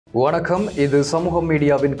வணக்கம். இது சமூக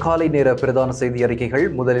மீடியாவின் காலை நேர பிரதான செய்தி அறிக்கைகள்.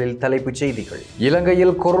 முதலில் தலைப்புச் செய்திகள்.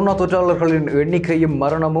 இலங்கையில் கொரோனா தொற்றாளர்களின் எண்ணிக்கையும்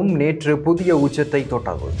மரணமும் நேற்று புதிய உச்சத்தை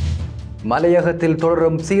தொட்டது. மலையகத்தில்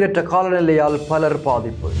தொடரும் சீரற்ற காலநிலையால் பலர்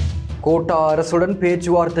பாதிப்பு. கோட்டா அரசுடன்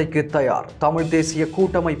பேச்சுவார்த்தைக்கு தயார், தமிழ் தேசிய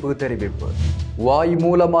கூட்டமைப்பு தெரிவிப்பு. வாய்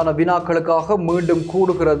மூலமான வினாக்களுக்காக மீண்டும்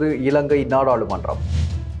கூடுகிறது இலங்கை நாடாளுமன்றம்.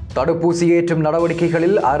 தடுப்பூசி ஏற்றும்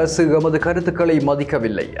நடவடிக்கைகளில் அரசு எமது கருத்துக்களை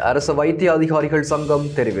மதிக்கவில்லை, அரசு வைத்திய அதிகாரிகள் சங்கம்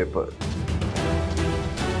தெரிவிப்பு.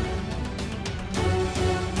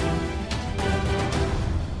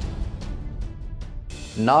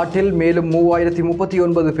 நாட்டில் மேலும்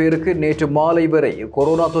 3039 பேருக்கு நேற்று மாலை வரை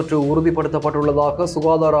கொரோனா தொற்று உறுதிப்படுத்தப்பட்டுள்ளதாக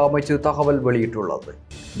சுகாதார அமைச்சு தகவல் வெளியிட்டுள்ளது.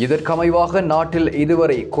 இதற்கமைவாக நாட்டில்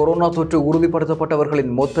இதுவரை கொரோனா தொற்று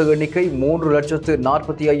உறுதிப்படுத்தப்பட்டவர்களின் மொத்த எண்ணிக்கை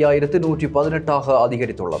 3,45,118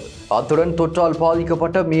 அதிகரித்துள்ளது. அத்துடன் தொற்றால்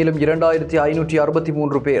பாதிக்கப்பட்ட மேலும்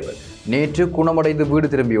 2563 பேர் நேற்று குணமடைந்து வீடு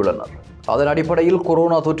திரும்பியுள்ளனர். அதன் அடிப்படையில்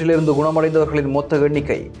கொரோனா தொற்றிலிருந்து குணமடைந்தவர்களின் மொத்த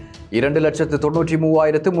எண்ணிக்கை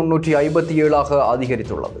 2,93,357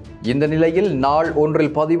 அதிகரித்துள்ளது. இந்த நிலையில் நாள்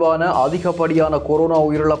ஒன்றில் பதிவான அதிகப்படியான கொரோனா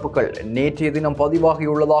உயிரிழப்புகள் நேற்றைய தினம்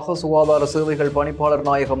பதிவாகியுள்ளதாக சுகாதார சேவைகள் பணிப்பாளர்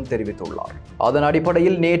நாயகம் தெரிவித்துள்ளார். அதன்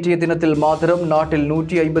அடிப்படையில் நேற்றைய தினத்தில் மாத்திரம் நாட்டில்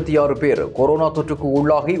 156 பேர் கொரோனா தொற்றுக்கு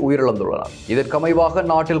உள்ளாகி உயிரிழந்துள்ளனர். இதற்கமைவாக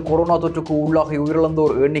நாட்டில் கொரோனா தொற்றுக்கு உள்ளாகி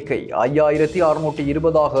உயிரிழந்தோர் எண்ணிக்கை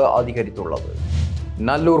 5,620 அதிகரித்துள்ளது.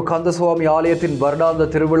 நல்லூர் கந்தசுவாமி ஆலயத்தின் வருடாந்த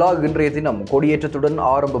திருவிழா இன்றைய தினம் கொடியேற்றத்துடன்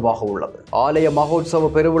ஆரம்பமாக உள்ளது. ஆலய மகோத்சவ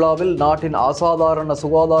பெருவிழாவில் நாட்டின் அசாதாரண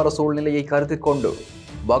சுகாதார சூழ்நிலையை கருத்தில் கொண்டு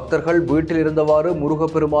பக்தர்கள் வீட்டில் இருந்தவாறு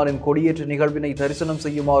முருகப்பெருமானின் கொடியேற்ற நிகழ்வினை தரிசனம்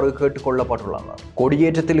செய்யுமாறு கேட்டுக் கொள்ளப்பட்டுள்ளனர்.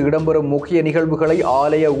 கொடியேற்றத்தில் இடம்பெறும் முக்கிய நிகழ்வுகளை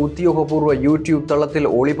ஆலய உத்தியோகபூர்வ யூடியூப் தளத்தில்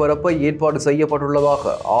ஒளிபரப்ப ஏற்பாடு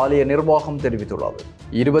செய்யப்பட்டுள்ளதாக ஆலய நிர்வாகம் தெரிவித்துள்ளது.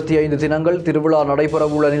 25 தினங்கள் திருவிழா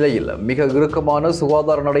நடைபெறவுள்ள நிலையில் மிக இறுக்கமான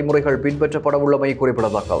சுகாதார நடைமுறைகள் பின்பற்றப்படவுள்ளமை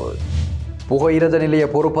குறிப்பிடத்தக்கது. புகையிரத நிலைய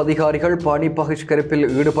பொறுப்பதிகாரிகள் பணி பகிஷ்கரிப்பில்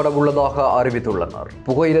ஈடுபடவுள்ளதாக அறிவித்துள்ளனர்.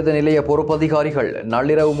 புகையிரத நிலைய பொறுப்பதிகாரிகள்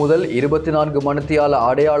நள்ளிரவு முதல் 24 மணித்தியால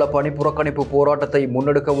அடையாள பணி புறக்கணிப்பு போராட்டத்தை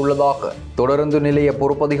முன்னெடுக்க உள்ளதாக தொடர்ந்து நிலைய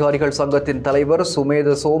பொறுப்பதிகாரிகள் சங்கத்தின் தலைவர்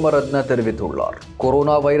சுமேத சோமரத்ன தெரிவித்துள்ளார்.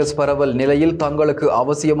 கொரோனா வைரஸ் பரவல் நிலையில் தங்களுக்கு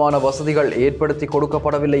அவசியமான வசதிகள் ஏற்படுத்தி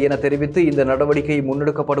கொடுக்கப்படவில்லை என தெரிவித்து இந்த நடவடிக்கை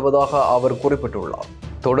முன்னெடுக்கப்படுவதாக அவர் குறிப்பிட்டுள்ளார்.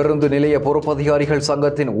 தொடர்ந்து நிலைய பொறுப்பதிகாரிகள்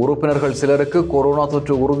சங்கத்தின் உறுப்பினர்கள் சிலருக்கு கொரோனா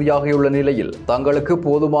தொற்று உறுதியாகியுள்ள நிலையில் தங்களுக்கு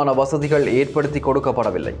போதுமான வசதிகள் ஏற்படுத்தி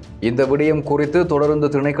கொடுக்கப்படவில்லை. இந்த விடயம் குறித்து தொடர்ந்து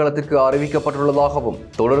திணைக்களத்திற்கு அறிவிக்கப்பட்டுள்ளதாகவும்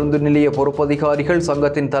தொடர்ந்து நிலைய பொறுப்பதிகாரிகள்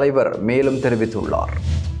சங்கத்தின் தலைவர் மேலும் தெரிவித்துள்ளார்.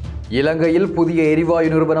 இலங்கையில் புதிய எரிவாயு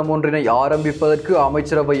நிறுவனம் ஒன்றினை ஆரம்பிப்பதற்கு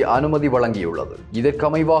அமைச்சரவை அனுமதி வழங்கியுள்ளது.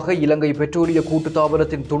 இதற்கமைவாக இலங்கை பெட்ரோலிய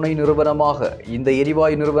கூட்டுத்தாபனத்தின் துணை நிறுவனமாக இந்த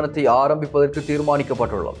எரிவாயு நிறுவனத்தை ஆரம்பிப்பதற்கு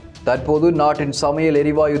தீர்மானிக்கப்பட்டுள்ளது. தற்போது நாட்டின் சமையல்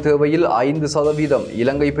எரிவாயு தேவையில் 5%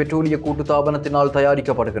 இலங்கை பெட்ரோலிய கூட்டுத்தாபனத்தினால்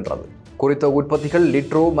தயாரிக்கப்படுகின்றது. குறித்த உற்பத்திகள்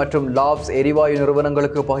லிட்ரோ மற்றும் லாப்ஸ் எரிவாயு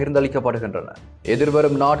நிறுவனங்களுக்கு பகிர்ந்தளிக்கப்படுகின்றன.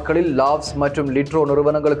 எதிர்வரும் நாட்களில் லாப்ஸ் மற்றும் லிட்ரோ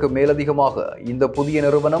நிறுவனங்களுக்கு மேலதிகமாக இந்த புதிய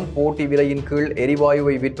நிறுவனம் போட்டி விலையின் கீழ்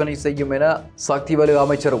எரிவாயுவை விற்பனை செய்யும் என சக்திவலு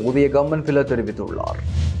அமைச்சர் உதயகம்மன் பில தெரிவித்துள்ளார்.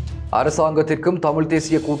 அரசாங்கத்திற்கும் தமிழ்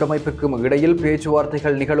தேசிய கூட்டமைப்பிற்கும் இடையில்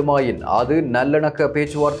பேச்சுவார்த்தைகள் நிகழுமாயின் அது நல்லிணக்க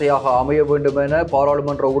பேச்சுவார்த்தையாக அமைய வேண்டும் என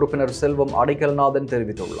பாராளுமன்ற உறுப்பினர் செல்வம் அடைக்கலநாதன்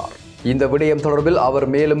தெரிவித்துள்ளார். இந்த விடயம் தொடர்பில் அவர்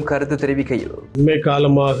மேலும் கருத்து தெரிவிக்கையில், அண்மை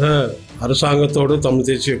காலமாக அரசாங்கத்தோடு தமிழ்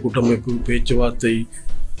தேசிய கூட்டமைப்பு பேச்சுவார்த்தை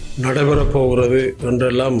நடைபெறப் போகிறது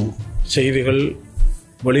என்றெல்லாம் செய்திகள்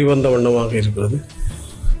வெளிவந்த வண்ணமாக இருக்கிறது.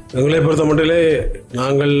 எங்களை பொறுத்த மட்டிலே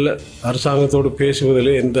நாங்கள் அரசாங்கத்தோடு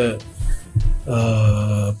பேசுவதிலே எந்த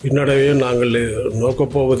பின்னடைவையும் நாங்கள்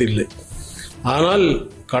நோக்கப் போவதில்லை. ஆனால்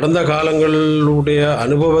கடந்த காலங்களுடைய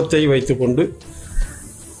அனுபவத்தை வைத்துக்கொண்டு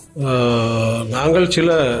நாங்கள் சில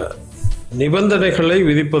நிபந்தனைகளை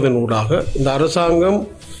விதிப்பதனூடாக இந்த அரசாங்கம்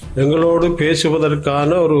எங்களோடு பேசுவதற்கான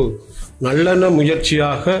ஒரு நல்லெண்ண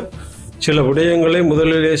முயற்சியாக சில விடயங்களை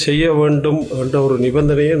முதலிலே செய்ய வேண்டும் என்ற ஒரு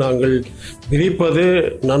நிபந்தனையை நாங்கள் விதிப்பது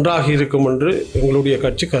நன்றாக இருக்கும் என்று எங்களுடைய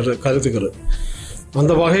கட்சி கருதுகிறது.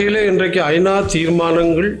 அந்த வகையிலே இன்றைக்கு ஐநா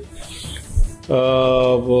தீர்மானங்கள்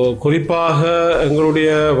குறிப்பாக எங்களுடைய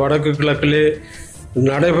வடக்கு கிழக்கிலே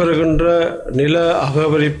நடைபெறுகின்ற நில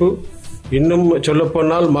அகவரிப்பு, இன்னும்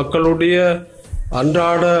சொல்லப்போனால் மக்களுடைய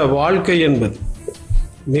அன்றாட வாழ்க்கை என்பது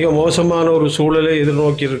மிக மோசமான ஒரு சூழலை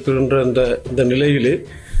எதிர்நோக்கி இருக்கின்ற இந்த நிலையிலே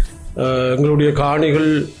எங்களுடைய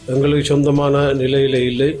காணிகள் எங்களுக்கு சொந்தமான நிலையிலே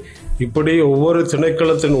இல்லை. இப்படி ஒவ்வொரு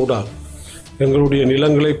திணைக்களத்தின் ஊடாக எங்களுடைய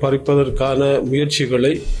நிலங்களை பறிப்பதற்கான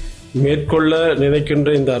முயற்சிகளை மேற்கொள்ள நினைக்கின்ற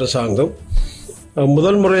இந்த அரசாங்கம்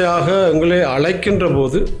முதல் முறையாக எங்களை அழைக்கின்ற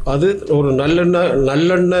போது அது ஒரு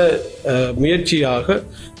நல்லெண்ண முயற்சியாக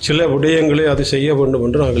சில விடயங்களை அது செய்ய வேண்டும்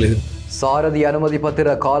என்று நாங்கள் சாரதி அனுமதி பத்திர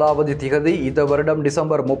காலாவதி திகதி இந்த வருடம்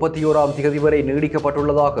டிசம்பர் 31ஆம் திகதி வரை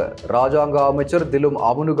நீடிக்கப்பட்டுள்ளதாக ராஜாங்க அமைச்சர் திலும்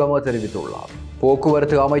அமுனுகம தெரிவித்துள்ளார்.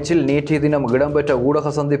 போக்குவரத்து அமைச்சில் நேற்றைய தினம் இடம்பெற்ற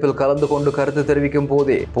ஊடக சந்திப்பில் கலந்து கொண்டு கருத்து தெரிவிக்கும்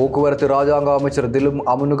போதே போக்குவரத்து ராஜாங்க அமைச்சர் திலும்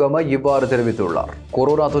அமுனுகம இவ்வாறு தெரிவித்துள்ளார்.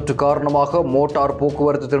 கொரோனா தொற்று காரணமாக மோட்டார்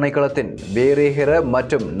போக்குவரத்து திணைக்களத்தின் வேரேகர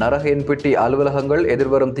மற்றும் நரகன்பெட்டி அலுவலகங்கள்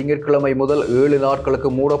எதிர்வரும் திங்கட்கிழமை முதல் 7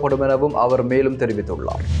 நாட்களுக்கு மூடப்படும் எனவும் அவர் மேலும்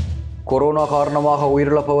தெரிவித்துள்ளார். கொரோனா காரணமாக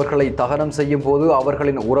உயிரிழப்பவர்களை தகனம் செய்யும் போது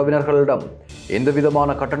அவர்களின் உறவினர்களிடம்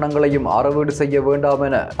எந்தவிதமான கட்டணங்களையும் அறவீடு செய்ய வேண்டாம்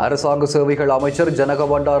என அரசாங்க சேவைகள் அமைச்சர்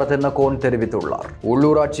ஜனகபண்டார தென்னகோன் தெரிவித்துள்ளார்.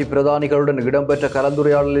 உள்ளூராட்சி பிரதானிகளுடன் இடம்பெற்ற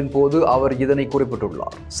கலந்துரையாடலின் போது அவர் இதனை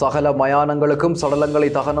குறிப்பிட்டுள்ளார். சகல மயானங்களுக்கும் சடலங்களை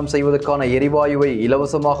தகனம் செய்வதற்கான எரிவாயுவை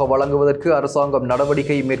இலவசமாக வழங்குவதற்கு அரசாங்கம்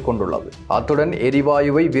நடவடிக்கை மேற்கொண்டுள்ளது. அத்துடன்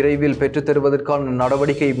எரிவாயுவை விரைவில் பெற்றுத் தருவதற்கான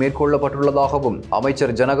நடவடிக்கை மேற்கொள்ளப்பட்டுள்ளதாகவும்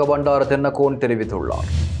அமைச்சர் ஜனகபண்டார தென்னகோன்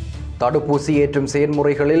தெரிவித்துள்ளார். தடுப்பூசி ஏற்றும்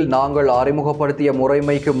செயல்முறைகளில் நாங்கள் அறிமுகப்படுத்திய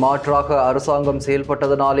முறைமைக்கு மாற்றாக அரசாங்கம்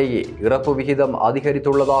செயல்பட்டதனாலேயே இறப்பு விகிதம்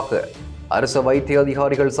அதிகரித்துள்ளதாக அரசு வைத்திய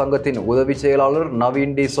அதிகாரிகள் சங்கத்தின் உதவி செயலாளர்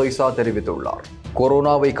நவீன் டி சொய்சா தெரிவித்துள்ளார்.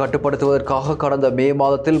 கொரோனாவை கட்டுப்படுத்துவதற்காக கடந்த மே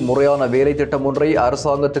மாதத்தில் முறையான வேலை திட்டம் ஒன்றை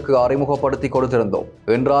அரசாங்கத்துக்கு அறிமுகப்படுத்தி கொடுத்திருந்தோம்.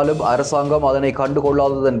 என்றாலும் அரசாங்கம் அதனை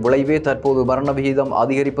கண்டுகொள்ளாததன் விளைவே தற்போது மரண விகிதம்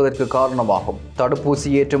அதிகரிப்பதற்கு காரணமாகும்.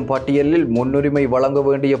 தடுப்பூசி ஏற்றும் பட்டியலில் முன்னுரிமை வழங்க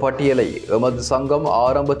வேண்டிய பட்டியலை எமது சங்கம்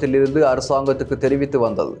ஆரம்பத்தில் இருந்து அரசாங்கத்துக்கு தெரிவித்து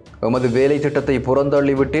வந்தது. எமது வேலை திட்டத்தை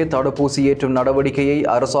புறந்தள்ளிவிட்டே தடுப்பூசி ஏற்றும் நடவடிக்கையை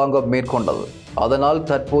அரசாங்கம் மேற்கொண்டது. அதனால்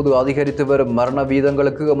தற்போது அதிகரித்து வரும் மரண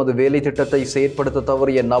வீதங்களுக்கு எமது வேலை திட்டத்தை செயற்படுத்த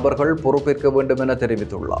தவறிய நபர்கள் பொறுப்பேற்க வேண்டும் என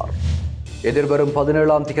தெரிவித்துள்ளார். எதிர்வரும்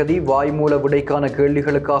 17ஆம் திகதி வாய்மூல விடைக்கான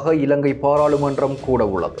கேள்விகளுக்காக இலங்கை பாராளுமன்றம் கூட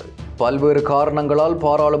உள்ளது. பல்வேறு காரணங்களால்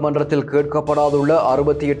பாராளுமன்றத்தில் கேட்கப்படாதுள்ள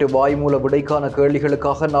 68 வாய்மூல விடைக்கான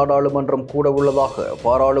கேள்விகளுக்காக நாடாளுமன்றம் கூட உள்ளதாக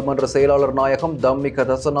பாராளுமன்ற செயலாளர் நாயகம் தம்மிக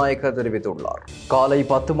தசநாயக்க தெரிவித்துள்ளார். காலை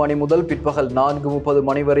 10 மணி முதல் பிற்பகல் 4:30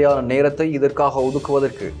 மணி வரையான நேரத்தை இதற்காக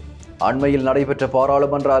ஒதுக்குவதற்கு அண்மையில் நடைபெற்ற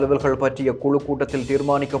பாராளுமன்ற அலுவல்கள் பற்றிய குழு கூட்டத்தில்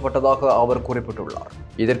தீர்மானிக்கப்பட்டதாக அவர் குறிப்பிட்டுள்ளார்.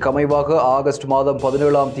 இதற்கமைவாக ஆகஸ்ட் மாதம்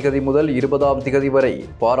 17ஆம் திகதி முதல் 20ஆம் திகதி வரை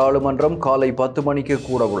பாராளுமன்றம் காலை 10 மணிக்கு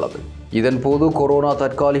கூட உள்ளது. இதன்போது கொரோனா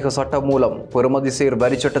தற்காலிக சட்டம் மூலம் பெறுமதிசேர்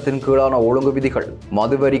வரி சட்டத்தின் கீழான ஒழுங்கு விதிகள்,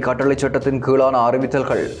 மதுவரி கட்டளை சட்டத்தின் கீழான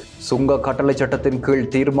அறிவித்தல்கள், சுங்க கட்டளை சட்டத்தின்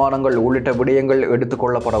கீழ் தீர்மானங்கள் உள்ளிட்ட விடயங்கள் எடுத்துக்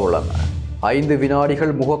கொள்ளப்பட உள்ளன. 5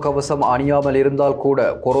 வினாடிகள் முகக்கவசம் அணியாமல் இருந்தால் கூட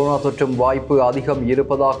கொரோனா தொற்றும் வாய்ப்பு அதிகம்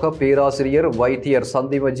இருப்பதாக பேராசிரியர் வைத்தியர்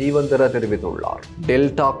சந்திம ஜீவந்திர தெரிவித்துள்ளார்.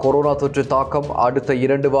 டெல்டா கொரோனா தொற்று தாக்கம் அடுத்த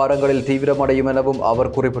 2 வாரங்களில் தீவிரமடையும் எனவும்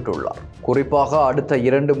அவர் குறிப்பிட்டுள்ளார். குறிப்பாக அடுத்த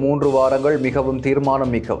 2-3 வாரங்கள் மிகவும்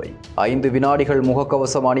தீர்மானம் மிக்கவை. 5 வினாடிகள்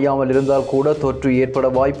முகக்கவசம் அணியாமல் இருந்தால் கூட தொற்று ஏற்பட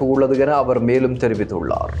வாய்ப்பு உள்ளது என அவர் மேலும்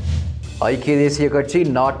தெரிவித்துள்ளார். ஐக்கிய தேசிய கட்சி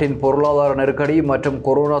நாட்டின் பொருளாதார நெருக்கடி மற்றும்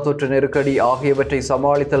கொரோனா தொற்று நெருக்கடி ஆகியவற்றை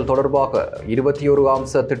சமாளித்தல் தொடர்பாக 21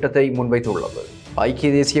 அம்ச திட்டத்தை முன்வைத்துள்ளது.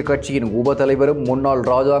 ஐக்கிய தேசிய கட்சியின் உப தலைவரும் முன்னாள்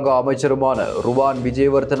ராஜாங்க அமைச்சருமான ருவான்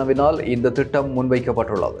விஜயவர்தனவினால் இந்த திட்டம்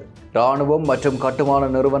முன்வைக்கப்பட்டுள்ளது. இராணுவம் மற்றும்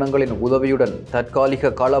கட்டுமான நிறுவனங்களின் உதவியுடன்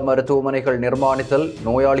தற்காலிக கள மருத்துவமனைகள் நிர்மாணித்தல்,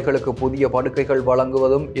 நோயாளிகளுக்கு புதிய படுக்கைகள்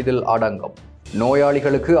வழங்குவதும் இதில் அடங்கும்.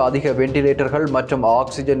 நோயாளிகளுக்கு அதிக வெண்டிலேட்டர்கள் மற்றும்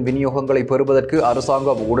ஆக்சிஜன் விநியோகங்களை பெறுவதற்கு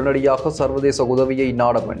அரசாங்கம் உடனடியாக சர்வதேச உதவியை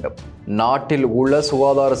நாட வேண்டும். நாட்டில் உள்ள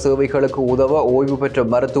சுகாதார சேவைகளுக்கு உதவ ஓய்வு பெற்ற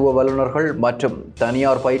மருத்துவ வல்லுநர்கள் மற்றும்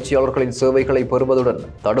தனியார் பயிற்சியாளர்களின் சேவைகளை பெறுவதுடன்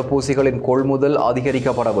தடுப்பூசிகளின் கொள்முதல்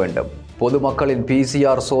அதிகரிக்கப்பட வேண்டும். பொதுமக்களின்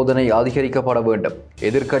PCR சோதனை அதிகரிக்கப்பட வேண்டும்.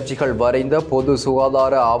 எதிர்க்கட்சிகள் வரைந்த பொது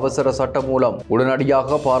சுகாதார அவசர சட்டம் மூலம்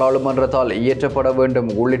உடனடியாக பாராளுமன்றத்தால் இயற்றப்பட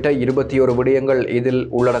வேண்டும் உள்ளிட்ட 21 விடயங்கள் இதில்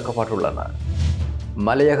உள்ளடக்கப்பட்டுள்ளன.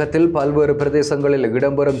 மலையகத்தில் பல்வேறு பிரதேசங்களில்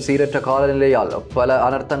இடம்பெறும் சீரற்ற காலநிலையால் பல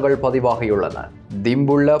அனர்த்தங்கள் பதிவாகியுள்ளன.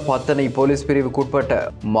 திம்புள்ள பத்தனை போலீஸ் பிரிவுக்குட்பட்ட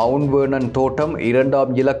மவுண்ட் வேர்னன் தோட்டம்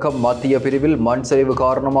 2ஆம் இலக்கம் மத்திய பிரிவில் மண் சரிவு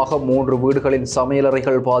காரணமாக 3 வீடுகளின்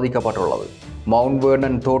சமையலறைகள் பாதிக்கப்பட்டுள்ளது. மவுண்ட்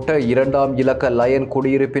வேர்னன் தோட்ட 2ஆம் இலக்க லயன்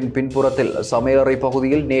குடியிருப்பின் பின்புறத்தில் சமையலறை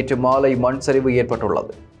பகுதியில் நேற்று மாலை மண் சரிவு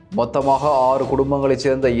ஏற்பட்டுள்ளது. மொத்தமாக 6 குடும்பங்களைச்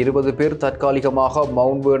சேர்ந்த 20 பேர் தற்காலிகமாக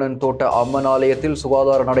மவுண்ட் வேர்னன் தோட்ட அம்மன் ஆலயத்தில்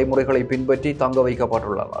சுகாதார நடைமுறைகளை பின்பற்றி தங்க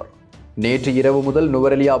வைக்கப்பட்டுள்ளனர். நேற்று இரவு முதல்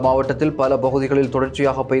நுவரெலியா மாவட்டத்தில் பல பகுதிகளில்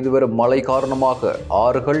தொடர்ச்சியாக பெய்து வரும் மழை காரணமாக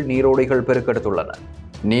ஆறுகள், நீரோடைகள் பெருக்கெடுத்துள்ளன.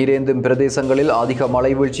 நீரேந்தும் பிரதேசங்களில் அதிக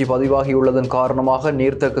மழை வீழ்ச்சி பதிவாகியுள்ளதன் காரணமாக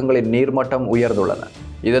நீர்த்தேக்கங்களின் நீர்மட்டம் உயர்ந்துள்ளன.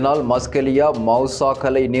 இதனால் மஸ்கெலியா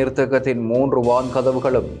மவுசாகலை நீர்த்தேக்கத்தின் 3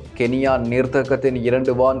 வான்கதவுகளும் கெனியான் நீர்த்தேக்கத்தின்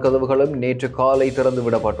 2 வான்கதவுகளும் நேற்று காலை திறந்து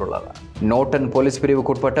விடப்பட்டுள்ளன. நோட்டன் போலீஸ்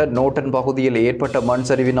பிரிவுக்குட்பட்ட நோட்டன் பகுதியில் ஏற்பட்ட மண்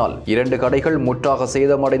சரிவினால் 2 கடைகள் முற்றாக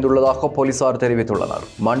சேதமடைந்துள்ளதாக போலீசார் தெரிவித்துள்ளனர்.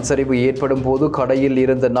 மண் சரிவு ஏற்படும் போது கடையில்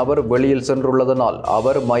இருந்த நபர் வெளியில் சென்றுள்ளதனால்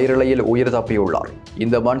அவர் மயிரிழையில் உயிர் தப்பியுள்ளார்.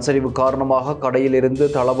 இந்த மண் சரிவு காரணமாக கடையில் இருந்து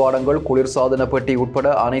தளபாடங்கள், குளிர்சாதன பெட்டி உட்பட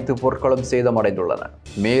அனைத்து பொருட்களும் சேதமடைந்துள்ளன.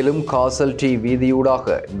 மேலும் காசல் டி வீதியூடாக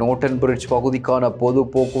நோட்டன் பிரிட்ஜ் பகுதிக்கான பொது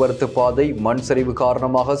போக்குவரத்து பாதை மண் சரிவு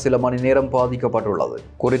காரணமாக சில மணி நேரம் பாதிக்கப்பட்டுள்ளது.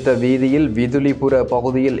 குறித்த வீதியில் விதுலிபுர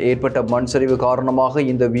பகுதியில் ஏற்பட்ட மண் சரிவு காரணமாக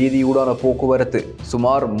இந்த வீதியூடான போக்குவரத்து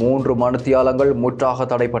சுமார் 3 மணித்தியாலங்கள் முற்றாக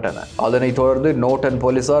தடைப்பட்டன. அதனைத் தொடர்ந்து நோட்டன்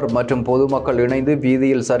போலீசார் மற்றும் பொதுமக்கள் இணைந்து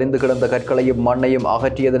வீதியில் சரிந்து கிடந்த கற்களையும் மண்ணையும்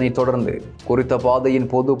அகற்றியதனைத் தொடர்ந்து குறித்த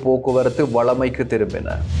பாதையின் பொது போக்குவரத்து வழமைக்கு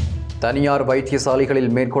திரும்பின. தனியார்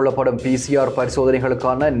வைத்தியசாலைகளில் மேற்கொள்ளப்படும் PCR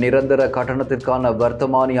பரிசோதனைகளுக்கான நிரந்தர கட்டணத்திற்கான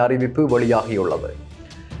வர்த்தமானி அறிவிப்பு வெளியாகியுள்ளது.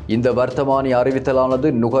 இந்த வர்த்தமானி அறிவித்தலானது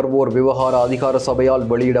நுகர்வோர் விவகார அதிகார சபையால்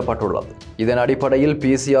வெளியிடப்பட்டுள்ளது. இதன் அடிப்படையில்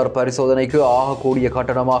PCR பரிசோதனைக்கு ஆகக்கூடிய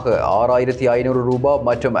கட்டணமாக 6500 ரூபாய்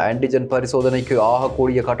மற்றும் ஆன்டிஜன் பரிசோதனைக்கு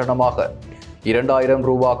ஆகக்கூடிய கட்டணமாக 2000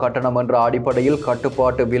 ரூபாய் கட்டணம் என்ற அடிப்படையில்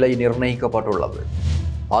கட்டுப்பாட்டு விலை நிர்ணயிக்கப்பட்டுள்ளது.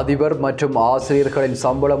 அதிபர் மற்றும் ஆசிரியர்களின்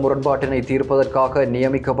சம்பள முரண்பாட்டினை தீர்ப்பதற்காக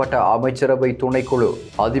நியமிக்கப்பட்ட அமைச்சரவை துணைக்குழு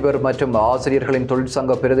அதிபர் மற்றும் ஆசிரியர்களின்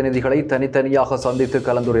தொழிற்சங்க பிரதிநிதிகளை தனித்தனியாக சந்தித்து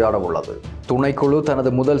கலந்துரையாட உள்ளது. துணைக்குழு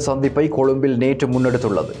தனது முதல் சந்திப்பை கொழும்பில் நேற்று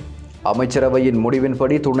முன்னெடுத்துள்ளது. அமைச்சரவையின்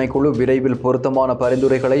முடிவின்படி துணைக்குழு விரைவில் பொருத்தமான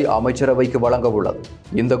பரிந்துரைகளை அமைச்சரவைக்கு வழங்க உள்ளது.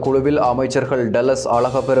 இந்த குழுவில் அமைச்சர்கள் டலஸ்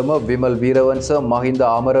அழகபெரும, விமல் வீரவன்ச, மஹிந்த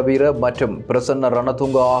அமரவீர மற்றும் பிரசன்ன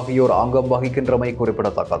ரணதுங்க ஆகியோர் அங்கம் வகிக்கின்றமை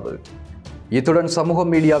குறிப்பிடத்தக்கது. இத்துடன் சமூக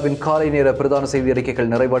மீடியாவின் காலை நேர பிரதான செய்தி அறிக்கைகள்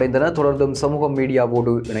நிறைவடைந்தன. தொடர்ந்தும் சமூக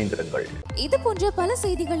மீடியாவோடு இணைந்திருங்கள். இது போன்ற பல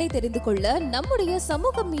செய்திகளை தெரிந்து கொள்ள நம்முடைய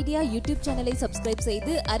சமூக மீடியா யூடியூப் சேனலை சப்ஸ்கிரைப்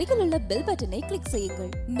செய்து அருகில் உள்ள பெல் பட்டனை கிளிக்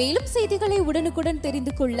செய்யுங்கள். மேலும் செய்திகளை உடனுக்குடன்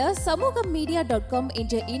தெரிந்து கொள்ள சமூகமீடியா.com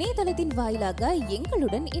என்ற இணையதளத்தின் வாயிலாக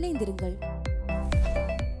எங்களுடன் இணைந்திருங்கள்.